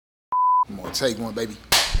I'm gonna take one, baby.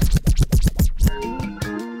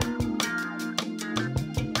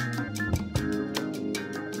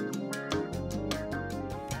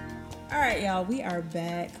 All right, y'all, we are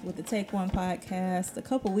back with the Take One podcast. A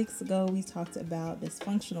couple weeks ago, we talked about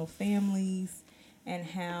dysfunctional families and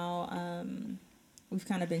how we've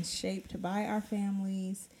kind of been shaped by our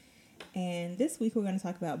families. And this week, we're going to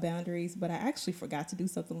talk about boundaries, but I actually forgot to do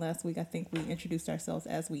something last week. I think we introduced ourselves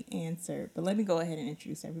as we answered, but let me go ahead and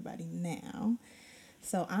introduce everybody now.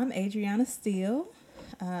 So I'm Adriana Steele.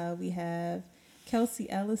 We have Kelsey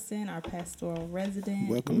Ellison, our pastoral resident.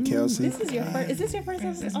 Welcome, Kelsey. This is your first. Is this your first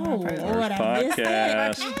episode? Oh, Lord, First I missed it.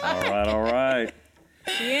 podcast. All right.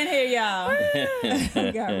 She in here, y'all.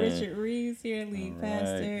 We got Richard Reeves here, lead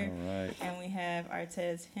pastor. All right. And we have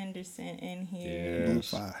Artez Henderson in here. Blue Yes.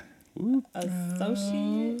 Five.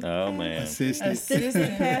 Associate. Oh, man.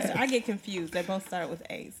 Assistant pastor. I get confused. They both start with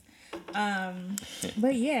A's.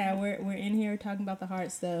 But yeah, we're in here talking about the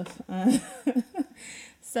hard stuff.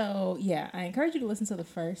 So yeah, I encourage you to listen to the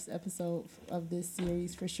first episode of this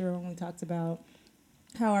series for sure when we talked about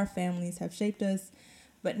how our families have shaped us.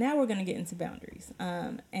 But now we're going to get into boundaries.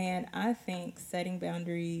 And I think setting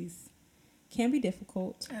boundaries can be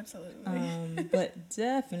difficult. Absolutely. But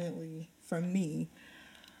definitely for me,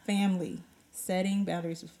 setting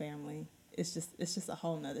boundaries with family, it's just a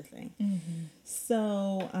whole nother thing. Mm-hmm.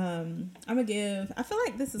 So I feel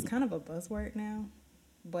like this is kind of a buzzword now,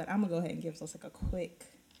 but I'm gonna go ahead and give us like a quick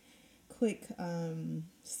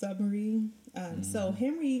summary. So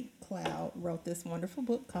Henry Cloud wrote this wonderful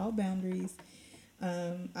book called Boundaries.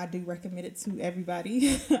 I do recommend it to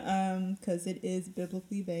everybody because it is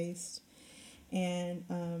biblically based, and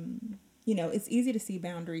it's easy to see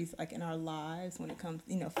boundaries like in our lives when it comes,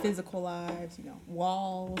 physical lives,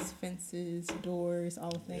 walls, fences, doors,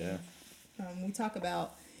 all the things. Yeah. We talk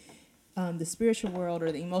about the spiritual world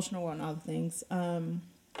or the emotional world and all the things.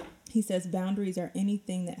 He says boundaries are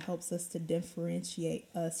anything that helps us to differentiate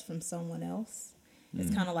us from someone else.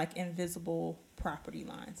 It's kind of like invisible property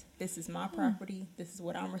lines. This is my property. This is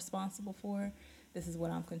what I'm responsible for. This is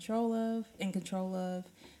what I'm in control of.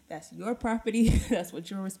 That's your property. That's what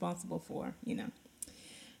you're responsible for,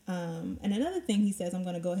 And another thing he says, I'm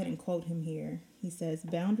going to go ahead and quote him here. He says,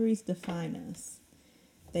 boundaries define us.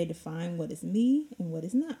 They define what is me and what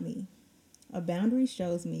is not me. A boundary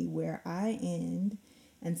shows me where I end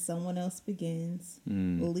and someone else begins,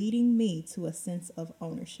 leading me to a sense of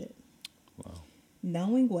ownership. Wow.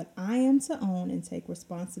 Knowing what I am to own and take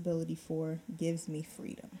responsibility for gives me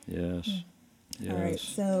freedom. Yes. Yes. All right,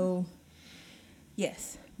 so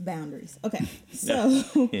yes, boundaries. Okay, so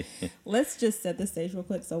let's just set the stage real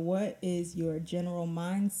quick. So what is your general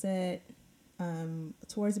mindset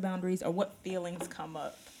towards boundaries, or what feelings come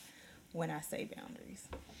up when I say boundaries?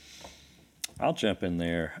 I'll jump in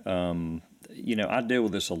there. I deal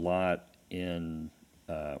with this a lot in,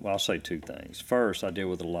 I'll say two things. First, I deal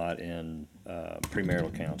with it a lot in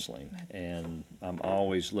premarital counseling, and I'm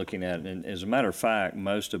always looking at it. And as a matter of fact,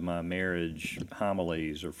 most of my marriage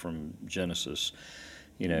homilies are from Genesis.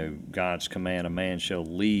 God's command, a man shall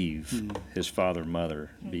leave his father and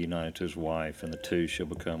mother, be united to his wife, and the two shall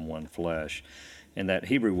become one flesh. And that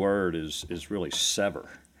Hebrew word is really sever.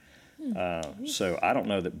 So I don't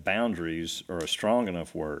know that boundaries are a strong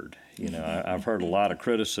enough word. I've heard a lot of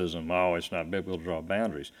criticism, it's not biblical to draw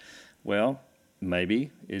boundaries. Well, maybe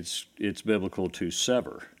it's biblical to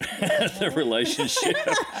sever the relationship.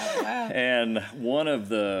 And one of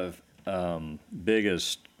the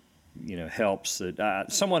biggest, helps that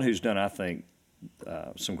someone who's done, I think,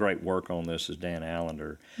 some great work on this is Dan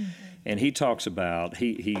Allender. And he talks about,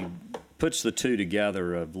 he puts the two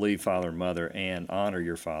together of leave father and mother and honor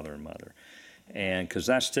your father and mother. And because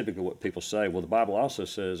that's typically what people say. Well, the Bible also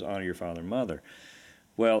says honor your father and mother.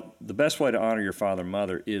 Well, the best way to honor your father and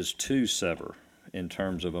mother is to sever in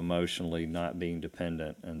terms of emotionally not being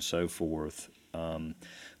dependent and so forth.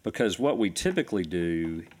 Because what we typically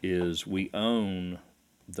do is we own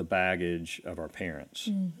the baggage of our parents.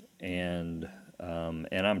 And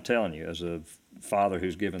I'm telling you, as a father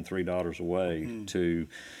who's given 3 daughters away to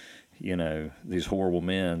these horrible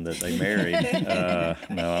men that they married.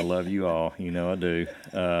 No, I love you all. I do.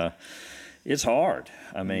 It's hard.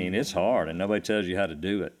 It's hard, and nobody tells you how to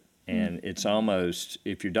do it. And it's almost,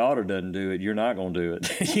 if your daughter doesn't do it, you're not going to do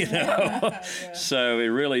it, Yeah. So it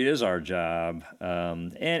really is our job.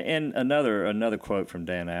 And another quote from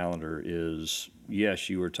Dan Allender is, yes,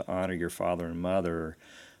 you are to honor your father and mother,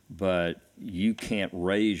 but you can't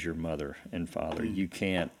raise your mother and father. You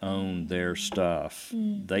can't own their stuff.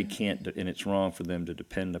 They can't, and it's wrong for them to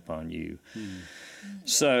depend upon you.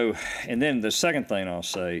 So, and then the second thing I'll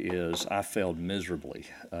say is I failed miserably.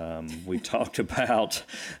 We talked about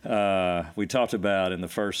in the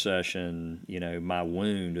first session, my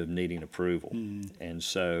wound of needing approval, and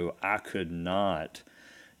so I could not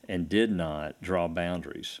and did not draw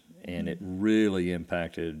boundaries, and it really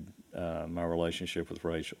impacted my relationship with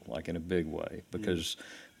Rachel, like in a big way, because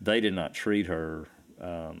they did not treat her,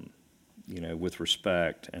 with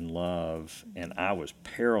respect and love, and I was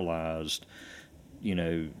paralyzed,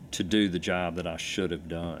 to do the job that I should have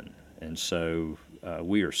done. And so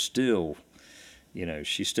we are still,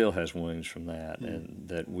 she still has wounds from that, and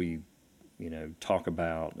that we, talk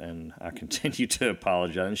about, and I continue to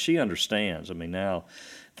apologize. And she understands. I mean, now,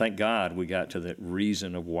 thank God we got to that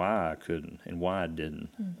reason of why I couldn't and why I didn't.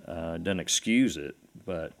 It doesn't excuse it,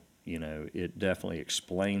 but, it definitely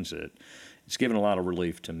explains it. It's given a lot of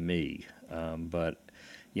relief to me. But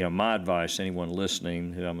my advice, anyone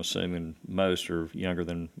listening, who I'm assuming most are younger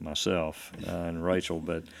than myself and Rachel,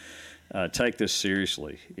 but take this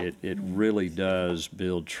seriously. It really does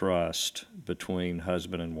build trust between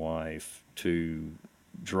husband and wife to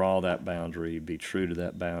draw that boundary, be true to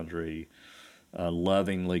that boundary,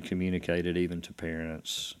 lovingly communicate it even to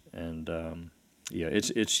parents. And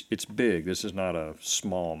it's big. This is not a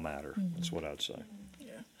small matter. That's what I'd say.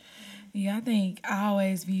 Yeah, I think I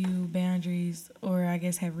always view boundaries, or I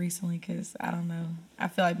guess have recently, because I don't know. I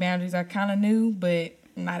feel like boundaries are kind of new, but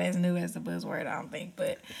not as new as the buzzword, I don't think.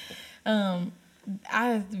 But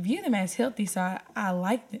I view them as healthy, so I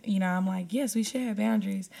like, I'm like, yes, we should have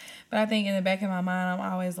boundaries. But I think in the back of my mind,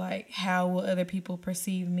 I'm always like, how will other people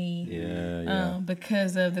perceive me?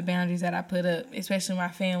 Because of the boundaries that I put up, especially my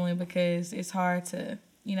family, because it's hard to,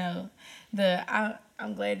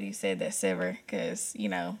 I'm glad you said that, sever, because,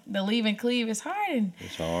 the leave and cleave is hard. And,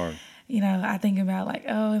 it's hard. I think about like,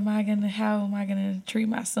 how am I going to treat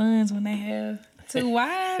my sons when they have 2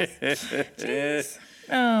 wives? Jeez.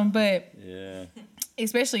 But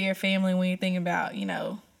especially your family, when you think about,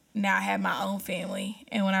 now I have my own family.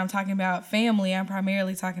 And when I'm talking about family, I'm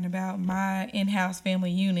primarily talking about my in-house family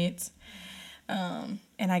units. And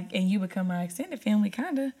you become my extended family,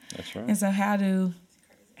 kind of. That's right. And so how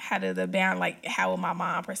will my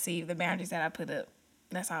mom perceive the boundaries that I put up?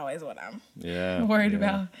 That's always what I'm worried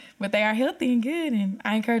about. But they are healthy and good, and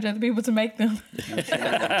I encourage other people to make them.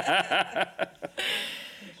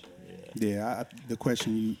 The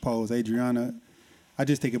question you posed, Adriana, I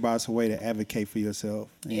just think about it's a way to advocate for yourself.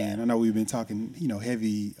 And I know we've been talking,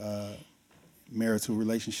 heavy marital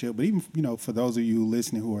relationship, but even, for those of you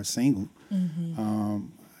listening who are single,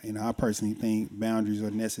 I personally think boundaries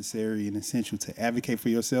are necessary and essential to advocate for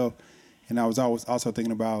yourself. And I was always also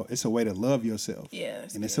thinking about it's a way to love yourself.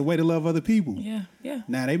 And it's a way to love other people.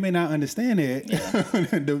 Now, they may not understand that,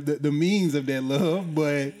 the means of that love,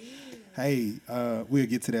 but hey, we'll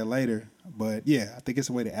get to that later. But I think it's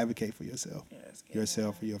a way to advocate for yourself,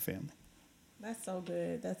 or your family. That's so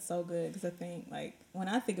good. That's so good. Because I think, like, when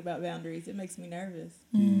I think about boundaries, it makes me nervous.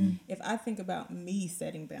 If I think about me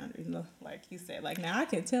setting boundaries, like you said, like, now I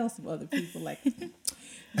can tell some other people, like, you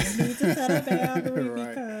need to set a boundary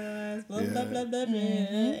because blah, blah, blah, blah, blah.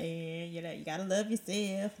 And, you got to love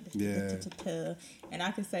yourself. And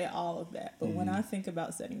I can say all of that. But when I think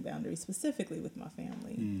about setting boundaries, specifically with my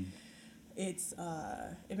family, it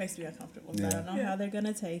makes me uncomfortable. I don't know how they're going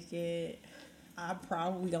to take it. I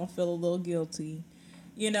probably don't feel a little guilty,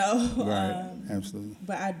 Right, absolutely.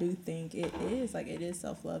 But I do think it is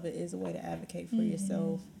self-love. It is a way to advocate for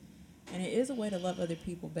yourself, and it is a way to love other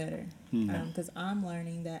people better. Because I'm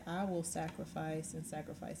learning that I will sacrifice and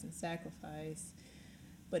sacrifice and sacrifice,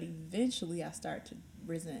 but eventually I start to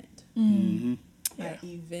resent.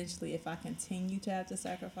 Eventually, if I continue to have to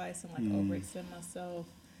sacrifice and overextend myself,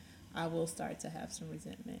 I will start to have some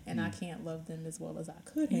resentment, and I can't love them as well as I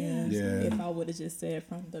could have if I would have just said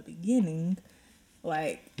from the beginning,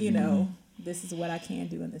 this is what I can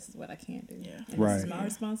do and this is what I can't do. And this is my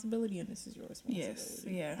responsibility and this is your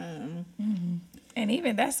responsibility. And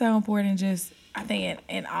even that's so important. Just I think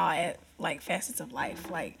in all facets of life,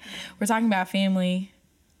 like we're talking about family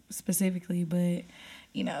specifically, but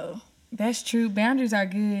that's true. Boundaries are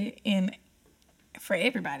good for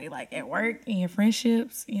everybody, like at work, in your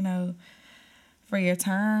friendships, for your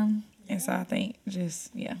time. And so I think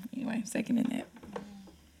anyway, seconding that.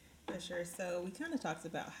 For sure. So we kind of talked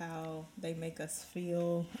about how they make us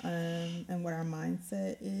feel and what our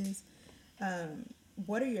mindset is.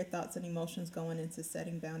 What are your thoughts and emotions going into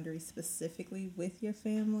setting boundaries specifically with your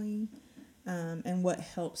family? And what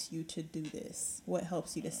helps you to do this? What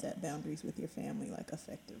helps you to set boundaries with your family, like,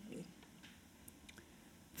 effectively?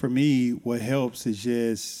 For me, what helps is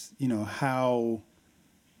just, how,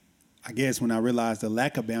 I guess, when I realize the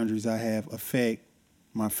lack of boundaries I have affect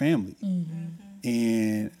my family.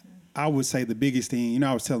 And I would say the biggest thing,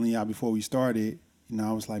 I was telling y'all before we started,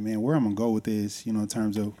 I was like, man, where I'm going to go with this, in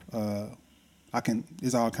terms of,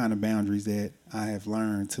 there's all kind of boundaries that I have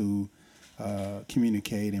learned to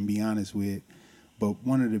communicate and be honest with. But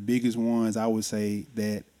one of the biggest ones, I would say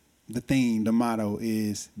that the motto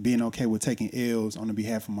is being okay with taking L's on the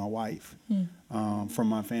behalf of my wife, from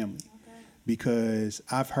my family. Because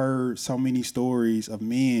I've heard so many stories of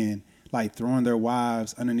men like throwing their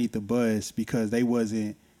wives underneath the bus because they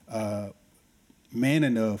wasn't man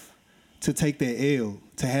enough to take that L,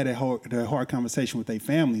 to have that hard conversation with their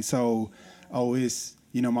family. So, it's,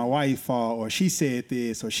 my wife's fault, or she said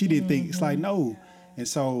this, or she didn't think. It's like, no. And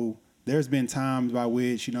so there's been times by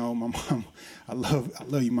which, my mom, I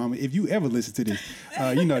love you, mama. If you ever listen to this,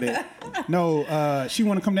 you know that. No, she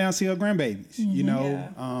want to come down and see her grandbabies,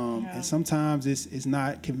 and sometimes it's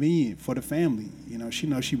not convenient for the family. She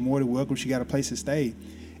knows she's more than welcome. She got a place to stay.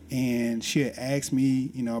 And she had asked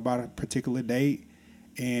me, about a particular date.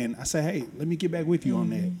 And I said, hey, let me get back with you on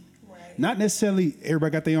that. Right. Not necessarily,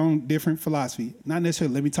 everybody got their own different philosophy. Not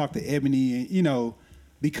necessarily, let me talk to Ebony, and,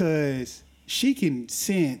 because she can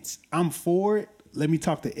sense I'm for it. Let me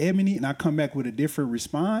talk to Ebony, and I come back with a different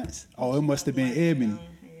response. Oh, it must have been Ebony.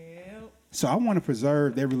 Yep. So I want to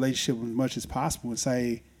preserve that relationship as much as possible and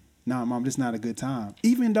say, nah, Mom, this is not a good time.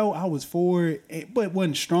 Even though I was for it, but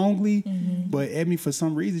wasn't strongly. But Ebony, for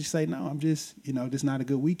some reason, she say, no, I'm just, this is not a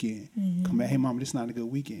good weekend. Come back, hey, Mom, this is not a good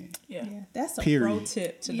weekend. Yeah. That's a Period. pro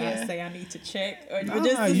tip to not say I need to check, or just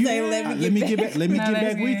to say, let me get back. Let me get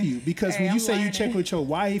back with you. Because when you say you check with your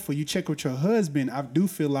wife or you check with your husband, I do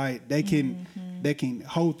feel like they can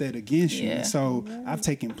hold that against you. And so I've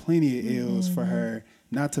taken plenty of L's for her,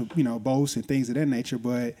 not to, boast and things of that nature,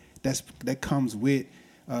 but that comes with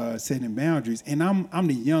setting boundaries. And I'm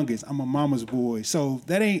the youngest. I'm a mama's boy. So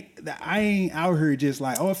I ain't out here just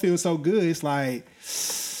like, oh, it feels so good. It's like,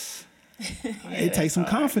 it takes some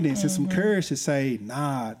confidence and some courage to say,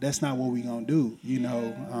 nah, that's not what we gonna do.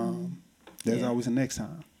 There's always a next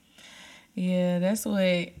time. Yeah, that's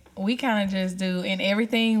what we kind of just do in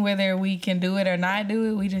everything, whether we can do it or not do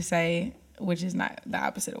it. We just say, which is not the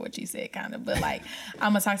opposite of what you said, kind of. But like,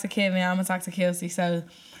 I'm gonna talk to Kevin. I'm gonna talk to Kelsey. So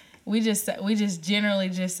we just generally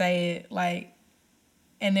just say it, like,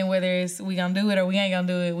 and then whether it's we gonna do it or we ain't gonna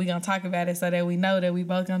do it, we gonna talk about it so that we know that we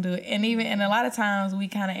both gonna do it. And a lot of times we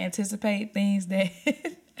kind of anticipate things that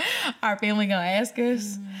our family gonna ask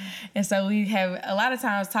us, and so we have a lot of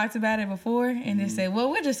times talked about it before and just said,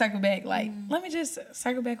 well, we'll just circle back. Like, let me just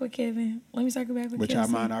circle back with Kevin. Let me circle back with Kelsey. Which our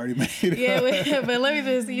mind already made it. Yeah, but let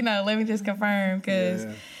me just confirm, because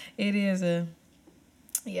it is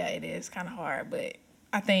kind of hard, but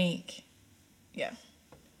I think, I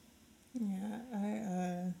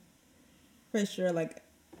for sure, like,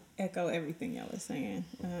 echo everything y'all are saying.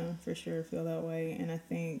 For sure feel that way. And I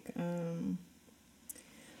think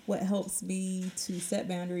what helps me to set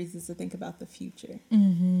boundaries is to think about the future.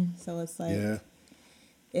 So it's like,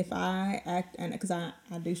 if I act, and because I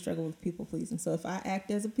do struggle with people pleasing, so if I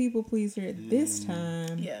act as a people pleaser at this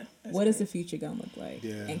time, what is the future gonna look like?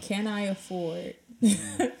 And can I afford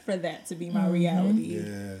for that to be my reality?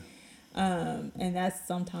 And that's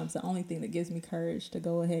sometimes the only thing that gives me courage to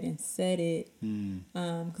go ahead and set it,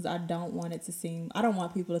 because I don't want it to seem, I don't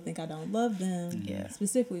want people to think I don't love them.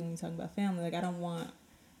 Specifically when we talk about family, like, I don't want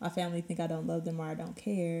my family to think I don't love them or I don't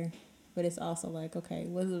care. But it's also like, okay,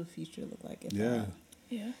 what does the future look like if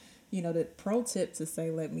the pro tip to say,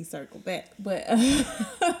 let me circle back. But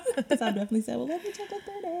because I definitely said, well, let me circle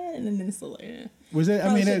through that. And then it's like, was that,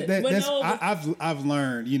 I mean, that's, I've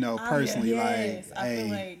learned, personally, I feel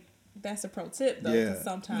like that's a pro tip, though, because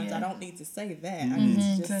sometimes I don't need to say that. I need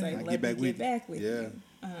to just say, let me get back with you.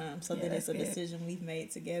 So then it's a decision we've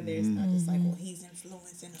made together. It's not just like, well, he's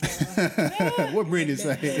influencing her. What Brittany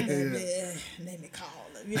say? Let me call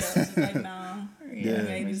him. It's like, no. We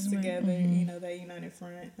made this together. That united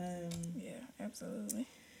front. Absolutely.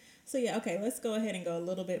 So okay, let's go ahead and go a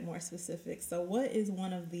little bit more specific. So what is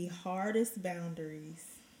one of the hardest boundaries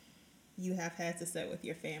you have had to set with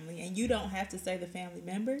your family? And you don't have to say the family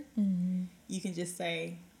member. You can just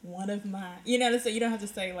say one of my, so you don't have to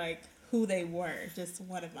say like who they were. Just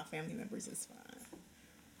one of my family members is fine.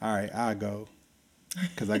 All right, I'll go,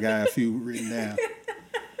 because I got a few written down.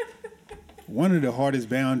 One of the hardest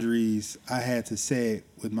boundaries I had to set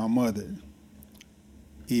with my mother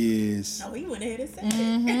is... Oh, he went ahead and said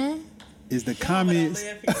it. is the comments.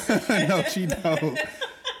 No, she don't.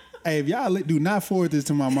 Hey, if y'all do not forward this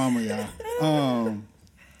to my mama, y'all.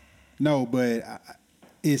 No, but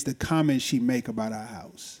it's the comments she make about our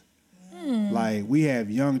house. Like, we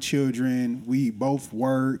have young children. We both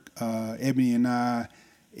work, Ebony and I,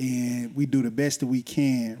 and we do the best that we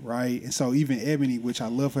can, right? And so even Ebony, which I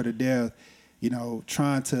love her to death, you know,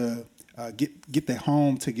 trying to get the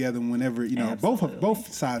home together whenever, you know,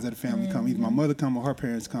 both sides of the family come. Either my mother come or her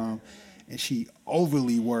parents come, and she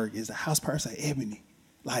overly work. Is a house person, Ebony.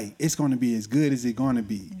 Like, it's going to be as good as it's going to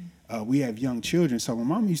be. We have young children, so when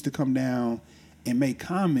mom used to come down and make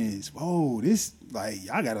comments, whoa, this, like,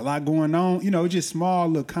 y'all got a lot going on. You know, just small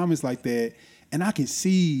little comments like that. And I can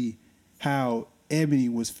see how Ebony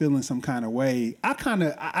was feeling some kind of way.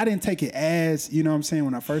 I didn't take it as, you know what I'm saying,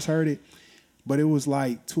 when I first heard it, but it was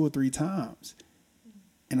like 2 or 3 times.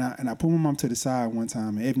 And I put my mom to the side one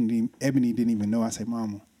time, and Ebony didn't even know. I said,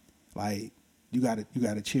 Mama, like, you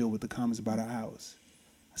gotta chill with the comments about our house.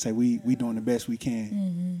 I say, we doing the best we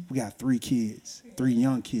can. We got 3 kids, 3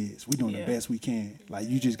 young kids. We doing the best we can. Like,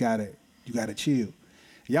 you gotta chill.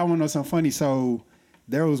 Y'all wanna know something funny? So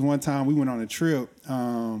there was one time we went on a trip.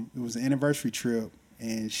 It was an anniversary trip,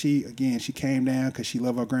 and she came down because she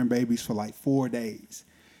loved her grandbabies for like 4 days,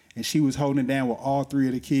 and she was holding it down with all 3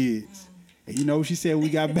 of the kids. And you know what she said when we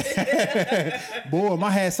got back? Boy, my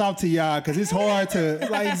hat's off to y'all, because it's hard to,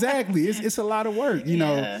 like, exactly. It's a lot of work, you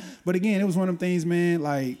know. But again, it was one of them things, man,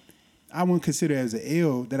 like, I wouldn't consider it as an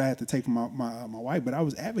L that I had to take from my wife, but I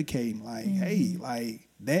was advocating, like, hey, like,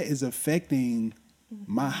 that is affecting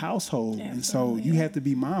my household. Absolutely. And so you have to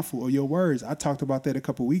be mindful of your words. I talked about that a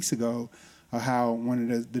couple weeks ago, how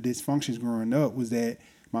one of the dysfunctions growing up was that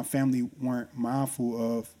my family weren't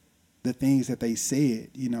mindful of the things that they said.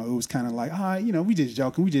 You know, it was kind of like, you know, we just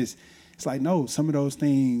joking. It's like, no, some of those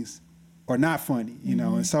things are not funny, you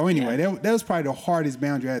know. And so anyway, that was probably the hardest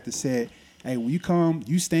boundary I had to set. Hey, when you come,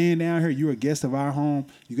 you staying down here, you're a guest of our home,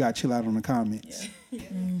 you got to chill out on the comments.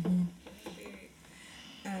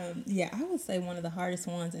 Yeah, I would say one of the hardest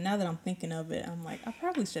ones, and now that I'm thinking of it, I'm like, I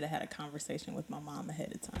probably should have had a conversation with my mom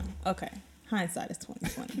ahead of time. Okay, hindsight is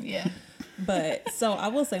 20/20. Yeah. But so I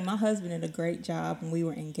will say my husband did a great job when we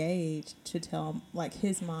were engaged to tell, like,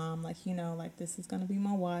 his mom, like, you know, like, this is gonna be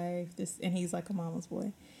my wife. And he's like a mama's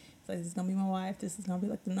boy. So this is gonna be my wife. This is gonna be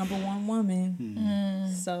like the number one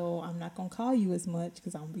woman. So I'm not gonna call you as much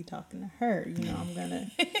because I'm gonna be talking to her. You know, I'm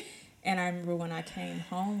gonna. And I remember when I came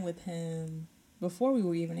home with him before we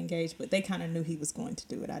were even engaged, but they kind of knew he was going to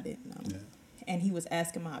do it. I didn't know. Yeah. And he was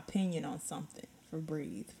asking my opinion on something for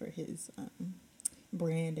Breathe, for his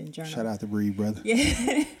brand and journal. Shout out to Breathe, brother.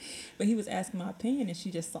 Yeah. But he was asking my opinion, and she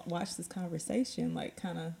just watched this conversation like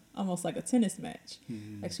kind of almost like a tennis match.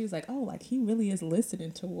 Like, she was like, oh, like, he really is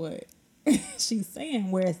listening to what she's saying,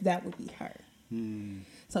 whereas that would be her.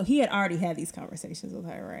 So he had already had these conversations with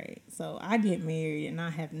her, right? So I get married and I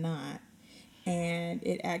have not. And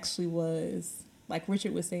it actually was, like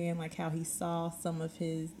Richard was saying, like how he saw some of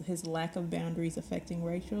his lack of boundaries affecting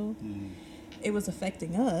Rachel. It was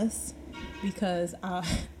affecting us because I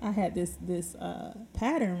had this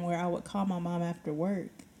pattern where I would call my mom after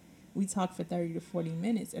work. We talked for 30 to 40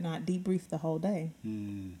 minutes and I'd debrief the whole day.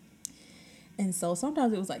 And so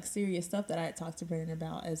sometimes it was like serious stuff that I had talked to Brandon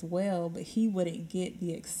about as well, but he wouldn't get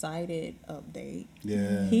the excited update.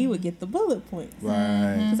 Yeah. He would get the bullet points.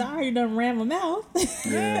 Right. Because I already done ran my mouth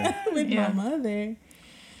with my mother.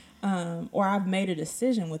 Or I've made a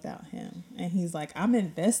decision without him. And he's like, I'm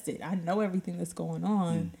invested. I know everything that's going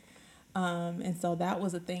on. And so that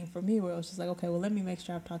was a thing for me where it was just like, okay, well, let me make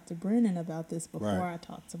sure I've talked to Brennan about this before I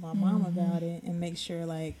talk to my mom about it, and make sure,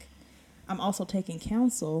 like, I'm also taking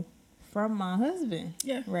counsel from my husband.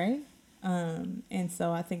 Yeah. Right? And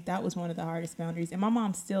so I think that was one of the hardest boundaries. And my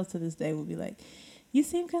mom still to this day will be like, you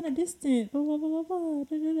seem kind of distant, blah, blah, blah, blah,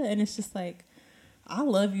 da, da, da. And it's just like, I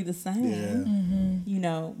love you the same, you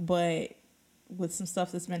know, but with some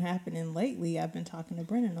stuff that's been happening lately, I've been talking to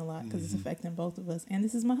Brennan a lot because it's affecting both of us. And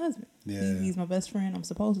this is my husband. Yeah. He's my best friend. I'm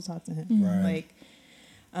supposed to talk to him. Right.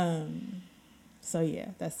 Like, so yeah,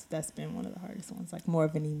 that's been one of the hardest ones, like more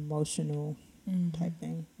of an emotional type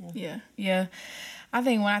thing. Yeah. I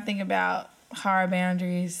think when I think about hard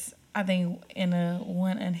boundaries, I think in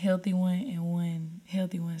one unhealthy one and one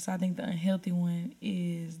healthy one. So I think the unhealthy one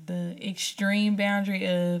is the extreme boundary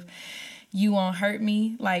of you won't hurt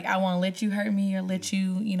me. Like, I won't let you hurt me or let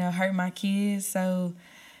you, you know, hurt my kids. So,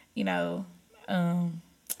 you know,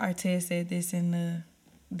 Artez said this in the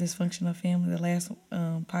Dysfunctional Family, the last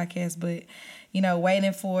podcast, but, you know,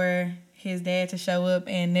 waiting for his dad to show up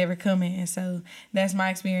and never coming. And so that's my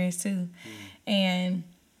experience too. And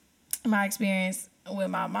my experience with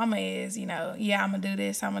my mama is, you know, yeah, I'm gonna do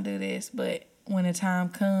this, but when the time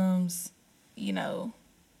comes, you know,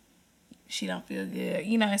 she don't feel good.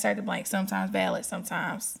 You know, insert the blank. Sometimes valid,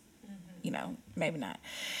 sometimes, you know, maybe not.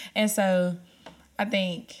 And so I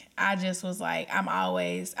think I just was like, I'm gonna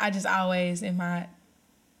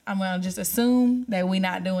just assume that we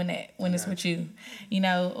not doing that when it's with you, you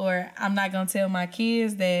know, or I'm not gonna tell my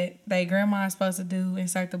kids that they grandma is supposed to do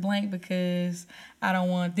insert the blank because I don't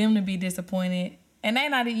want them to be disappointed. And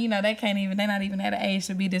they're not even at an age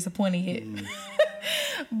to be disappointed yet.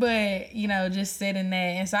 But, you know, just sitting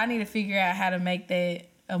there. And so I need to figure out how to make that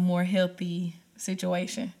a more healthy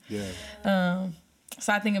situation. Yeah.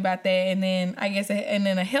 So I think about that. And then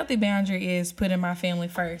a healthy boundary is putting my family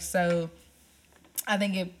first. So I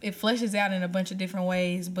think it fleshes out in a bunch of different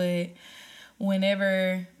ways. But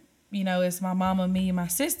whenever, you know, it's my mama, me, and my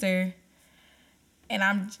sister,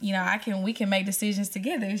 and we can make decisions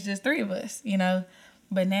together. It's just three of us, you know.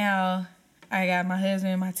 But now I got my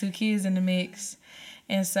husband and my two kids in the mix.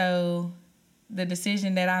 And so the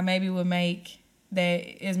decision that I maybe would make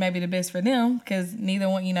that is maybe the best for them, because neither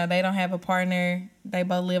one, you know, they don't have a partner. They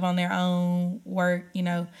both live on their own, work, you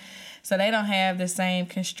know. So they don't have the same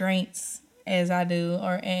constraints as I do.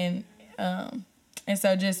 And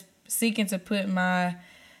so just seeking to put my,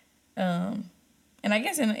 and I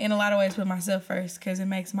guess in a lot of ways put myself first, because it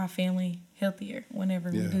makes my family healthier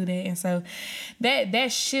whenever we do that. And so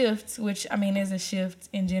that shift, which I mean is a shift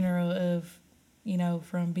in general of, you know,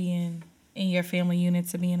 from being in your family unit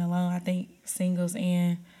to being alone. I think singles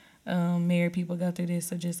and married people go through this.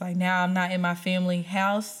 So just like now I'm not in my family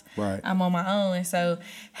house. Right. I'm on my own. And so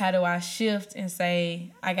how do I shift and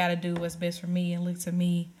say I got to do what's best for me and look to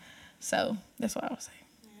me? So that's what I would say.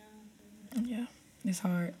 Yeah. It's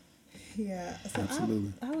hard. Yeah. So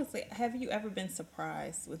Absolutely. I would say, have you ever been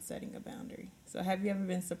surprised with setting a boundary? So have you ever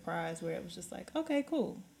been surprised where it was just like, okay,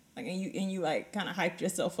 cool. Like, and you like kind of hyped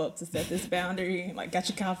yourself up to set this boundary and like got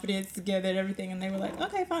your confidence together and everything, and they were like,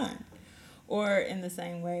 okay, fine. Or in the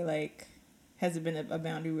same way, like, has it been a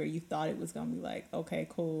boundary where you thought it was gonna be like, okay,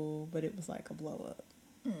 cool, but it was like a blow up?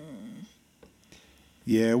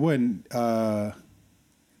 Yeah, it wasn't.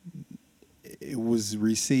 It was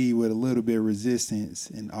received with a little bit of resistance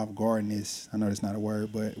and off guardness. I know that's not a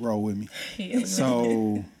word, but roll with me. Yeah.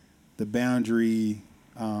 So the boundary,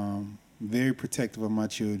 very protective of my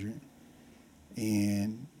children,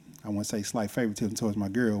 and I won't say slight favoritism towards my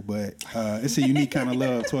girl, but it's a unique kind of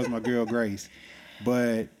love towards my girl Grace.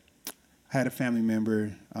 But I had a family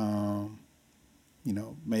member, you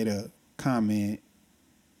know, made a comment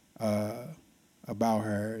about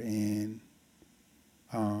her, and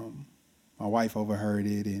my wife overheard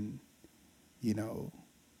it, and you know,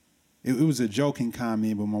 it was a joking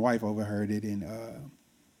comment, but my wife overheard it, and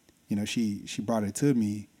you know, she brought it to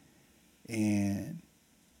me, and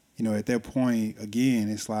you know, at that point, again,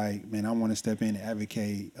 it's like, man, I want to step in and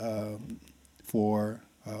advocate for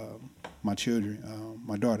my children,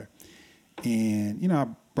 my daughter, and you know, I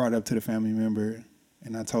brought it up to the family member,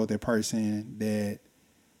 and I told that person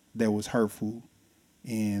that was hurtful.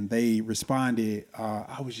 And they responded,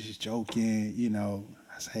 I was just joking, you know.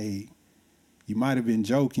 I said, hey, you might have been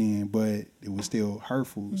joking, but it was still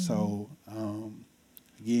hurtful. Mm-hmm. So,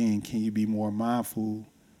 again, can you be more mindful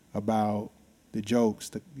about the jokes,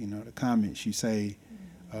 the comments you say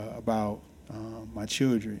about my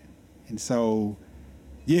children? And so,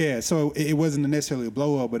 yeah, so it wasn't necessarily a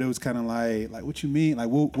blow up, but it was kind of like, what you mean? Like,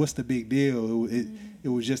 what's the big deal? It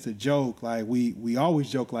was just a joke. Like, we always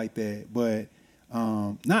joke like that, but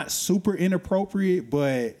not super inappropriate,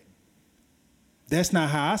 but that's not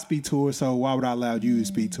how I speak to her, so why would I allow you to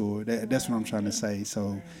speak to her? That's what I'm trying to say.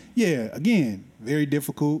 So, yeah, again, very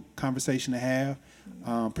difficult conversation to have,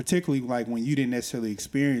 particularly like when you didn't necessarily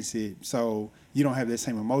experience it, so you don't have that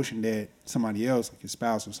same emotion that somebody else, like your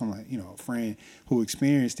spouse or something, like, you know, a friend who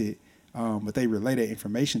experienced it, but they relay that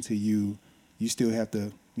information to you. You still have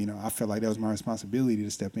to, you know, I felt like that was my responsibility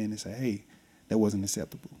to step in and say, hey, that wasn't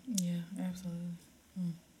acceptable. Yeah, absolutely.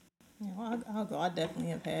 Yeah, well, I'll go. I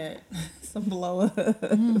definitely have had some blow up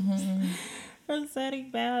from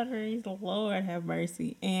setting boundaries. Lord have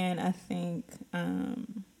mercy. And I think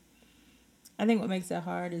what makes it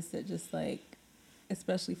hard is that just like,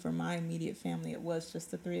 especially for my immediate family, it was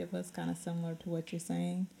just the three of us, kind of similar to what you're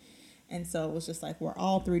saying. And so it was just like, we're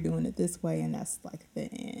all three doing it this way, and that's like the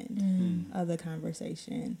end of the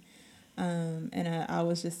conversation. And I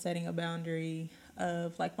was just setting a boundary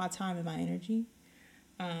of like my time and my energy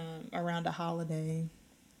around a holiday.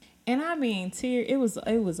 And I mean, it was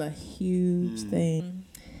a huge thing.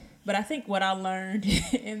 But I think what I learned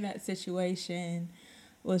in that situation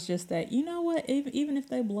was just that, you know what, even if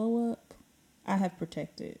they blow up, I have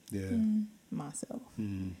protected Yeah. myself.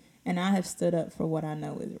 Mm-hmm. And I have stood up for what I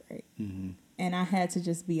know is right. Mm-hmm. And I had to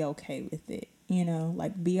just be okay with it. You know,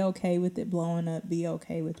 like be okay with it blowing up, be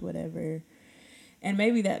okay with whatever. And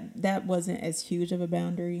maybe that wasn't as huge of a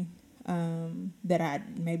boundary that I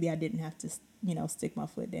didn't have to, you know, stick my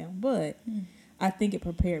foot down. But I think it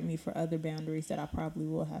prepared me for other boundaries that I probably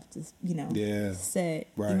will have to, you know, set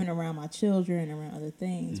even around my children, around other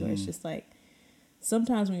things, where it's just like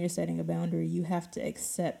sometimes when you're setting a boundary, you have to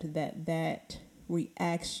accept that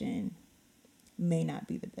reaction may not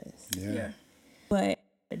be the best. Yeah. But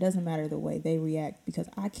it doesn't matter the way they react because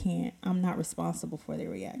I'm not responsible for their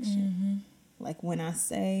reaction. Like when I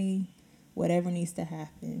say whatever needs to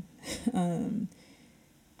happen, I'm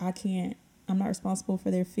not responsible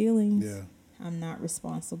for their feelings. Yeah. I'm not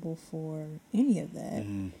responsible for any of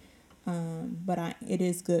that. But it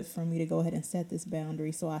is good for me to go ahead and set this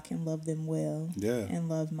boundary so I can love them well and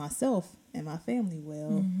love myself and my family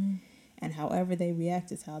well. And however they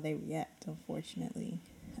react is how they react, unfortunately.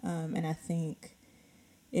 And I think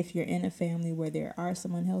if you're in a family where there are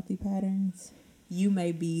some unhealthy patterns, you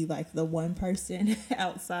may be like the one person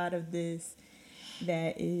outside of this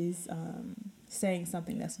that is saying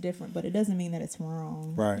something that's different, but it doesn't mean that it's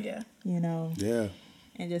wrong. Right. Yeah. You know? Yeah.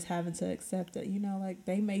 And just having to accept that, you know, like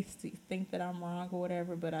they may think that I'm wrong or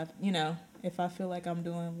whatever, but if I feel like I'm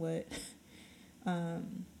doing what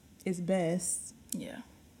is best,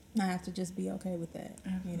 I have to just be okay with that.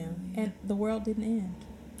 Absolutely. You know? And the world didn't end.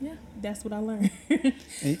 Yeah. That's what I learned. And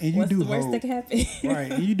you What's do the worst hope, that can happen?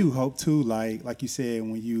 right? And you do hope too, like you said,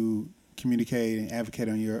 when you communicate and advocate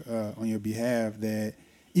on your behalf, that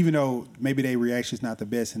even though maybe their reaction is not the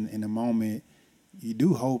best in the moment, you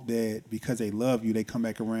do hope that because they love you, they come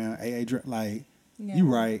back around. Hey, like you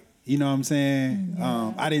right. You know what I'm saying?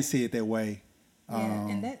 Yeah. I didn't see it that way. Yeah,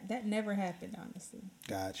 and that never happened, honestly.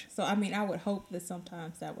 Gotcha. So I mean, I would hope that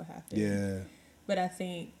sometimes that would happen. Yeah. But I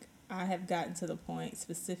think I have gotten to the point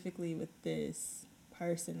specifically with this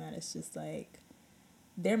person that it's just like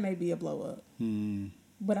there may be a blow up.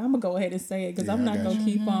 But I'm gonna go ahead and say it because I'm not gonna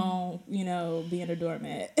keep on, you know, being a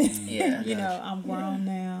doormat. Yeah. You know, I'm grown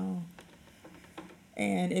now.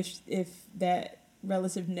 And if that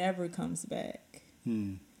relative never comes back,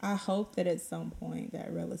 I hope that at some point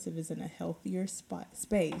that relative is in a healthier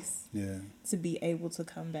space to be able to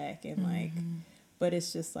come back and like, but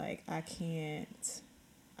it's just like I can't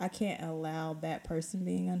allow that person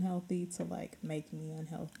being unhealthy to like make me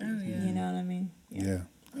unhealthy. Oh, yeah. You know what I mean? Yeah.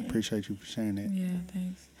 I appreciate you for sharing that. Yeah,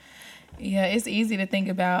 thanks. Yeah, it's easy to think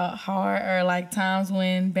about hard or like times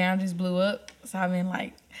when boundaries blew up. So I've been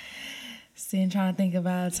like sitting trying to think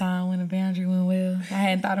about a time when a boundary went well. I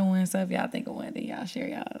hadn't thought of one, so if y'all think of one, then y'all share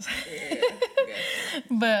y'all's.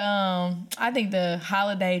 But I think the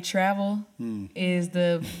holiday travel is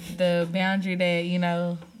the boundary that, you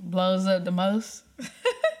know, blows up the most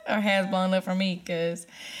or has blown up for me because,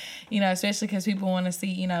 you know, especially because people want to see,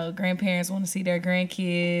 you know, grandparents want to see their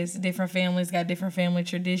grandkids. Different families got different family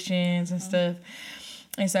traditions and stuff.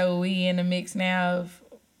 And so we in the mix now of,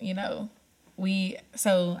 you know,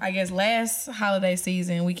 so I guess last holiday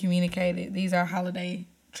season we communicated these are holiday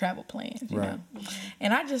travel plans, you know.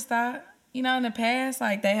 And I just thought, you know, in the past,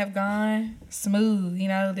 like they have gone smooth, you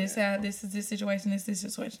know, this is this situation, this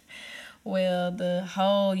situation. Well, the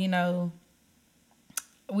whole, you know,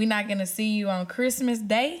 we're not gonna see you on Christmas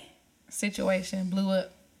Day situation blew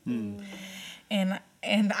up. And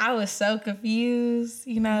I was so confused,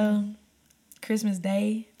 you know, Christmas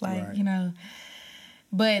Day, like, you know.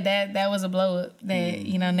 But that was a blow up that,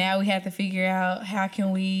 you know, now we have to figure out how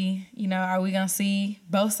can we, you know, are we going to see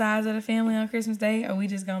both sides of the family on Christmas Day? Are we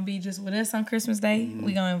just going to be just with us on Christmas Day?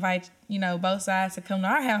 We going to invite, you know, both sides to come to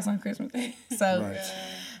our house on Christmas Day. So,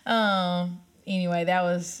 anyway, that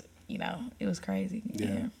was, you know, it was crazy.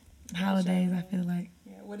 Yeah. Holidays, I feel like.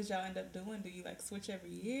 Yeah. What did y'all end up doing? Do you like switch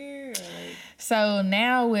every year? Or like... So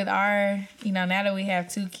now with our, you know, now that we have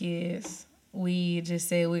 2 kids, we just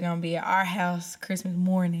said we're going to be at our house Christmas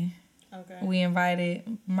morning. Okay. We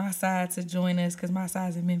invited my side to join us because my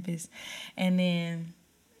side's in Memphis. And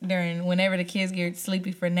then whenever the kids get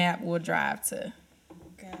sleepy for nap, we'll drive to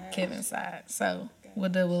Kevin's side. So we'll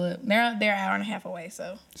double up. They're an hour and a half away,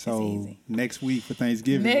 so it's easy. Next week for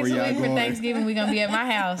Thanksgiving, Next where y'all week going? for Thanksgiving, we're going to be at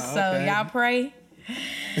my house. So y'all pray.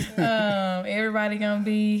 Everybody going to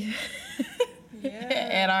be...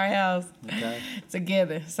 at our house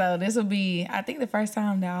together. So this will be, I think, the first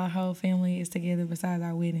time that our whole family is together besides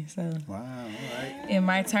our wedding. So wow, all right. It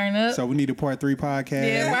might turn up. So we need a part 3 podcast.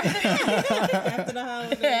 Yeah, right. After the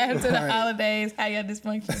holidays. After the holidays, how your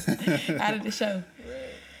dysfunction out of the show.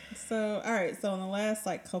 So, all right. So in the last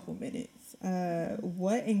like couple minutes,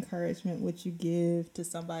 What encouragement would you give to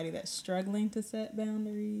somebody that's struggling to set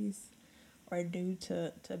boundaries or due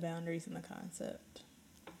to boundaries in the concept?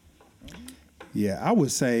 Yeah, I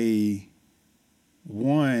would say,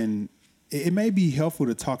 one, it may be helpful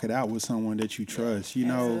to talk it out with someone that you trust, you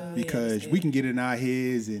know, Absolutely. because we can get in our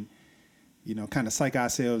heads and, you know, kind of psych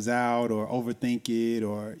ourselves out or overthink it,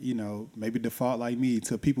 or, you know, maybe default like me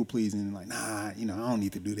to people pleasing, like, nah, you know, I don't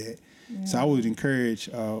need to do that. Yeah. So I would encourage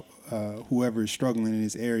whoever is struggling in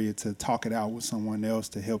this area to talk it out with someone else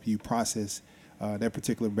to help you process that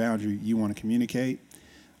particular boundary you want to communicate.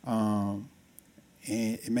 And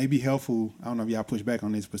it may be helpful, I don't know if y'all push back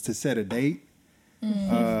on this, but to set a date.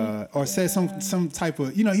 Or set some type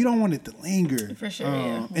of, you know, you don't want it to linger. For sure,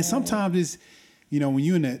 yeah. And sometimes it's, you know, when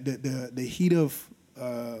you're in the heat of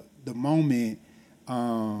the moment,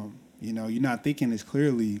 you know, you're not thinking as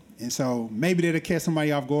clearly. And so maybe that'll catch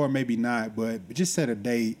somebody off guard, maybe not, but just set a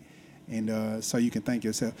date and so you can thank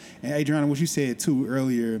yourself. And Adriana, what you said too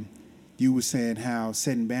earlier, you were saying how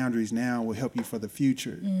setting boundaries now will help you for the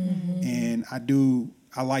future. Mm-hmm. And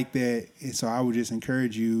I like that. And so I would just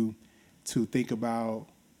encourage you to think about,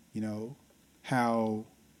 you know, how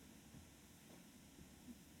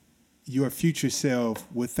your future self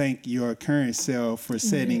would thank your current self for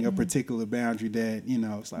setting a particular boundary that, you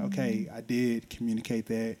know, it's like, okay, I did communicate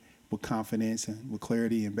that with confidence and with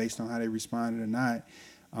clarity, and based on how they responded or not,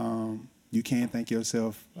 you can thank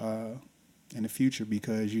yourself in the future,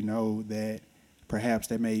 because you know that perhaps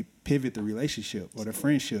that may pivot the relationship or the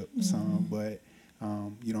friendship some, but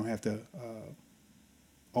you don't have to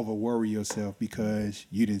over worry yourself because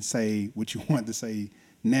you didn't say what you wanted to say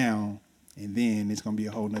now, and then it's going to be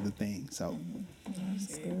a whole nother thing. So,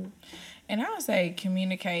 That's good. And I would say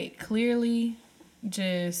communicate clearly,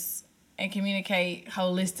 and communicate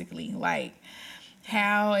holistically. Like,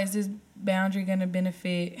 how is this boundary going to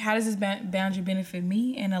benefit? How does this boundary benefit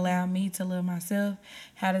me and allow me to love myself?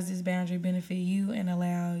 How does this boundary benefit you and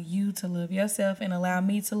allow you to love yourself and allow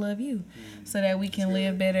me to love you, so that we can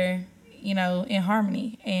live better, you know, in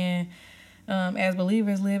harmony, and as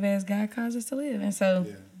believers live as God calls us to live. And so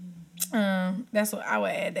that's what I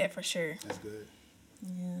would add, that for sure. That's good.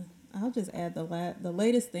 Yeah, I'll just add the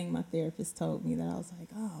latest thing my therapist told me that I was like,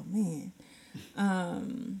 oh man,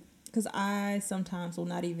 because I sometimes will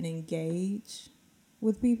not even engage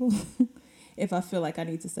with people if I feel like I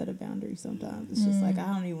need to set a boundary. Sometimes it's just like, I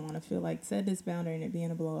don't even want to feel like set this boundary and it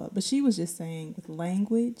being a blow up. But she was just saying, with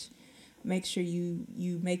language, make sure you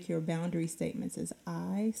make your boundary statements as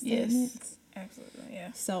I statements. Yes, absolutely,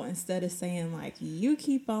 yeah. So instead of saying like, you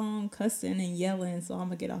keep on cussing and yelling, so I'm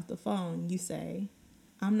gonna get off the phone, you say,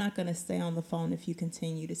 I'm not gonna stay on the phone if you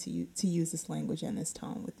continue to use this language and this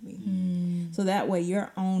tone with me. So that way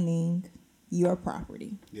you're owning your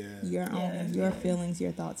property. Yeah. You're owning your feelings,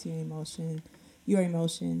 your thoughts, your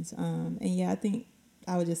emotions. And yeah, I think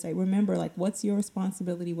I would just say, remember, like, what's your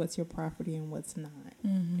responsibility, what's your property, and what's not.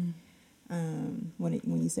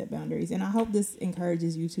 When you set boundaries. And I hope this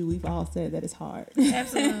encourages you too. We've all said that it's hard.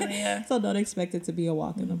 Absolutely, yeah. So don't expect it to be a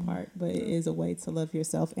walk in the park, but it is a way to love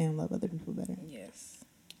yourself and love other people better. Yes.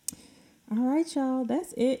 All right, y'all.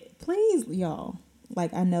 That's it. Please, y'all.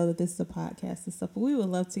 Like, I know that this is a podcast and stuff, but we would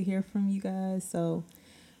love to hear from you guys. So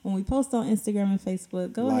when we post on Instagram and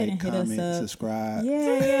Facebook, go ahead and hit us up. Subscribe.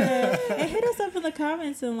 Yeah. And hit us up in the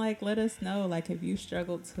comments and, like, let us know, like, if you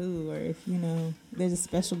struggle too, or if, you know, there's a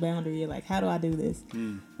special boundary. You're like, how do I do this?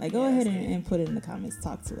 Like, go ahead and put it in the comments.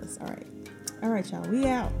 Talk to us. All right, y'all. We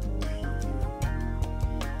out.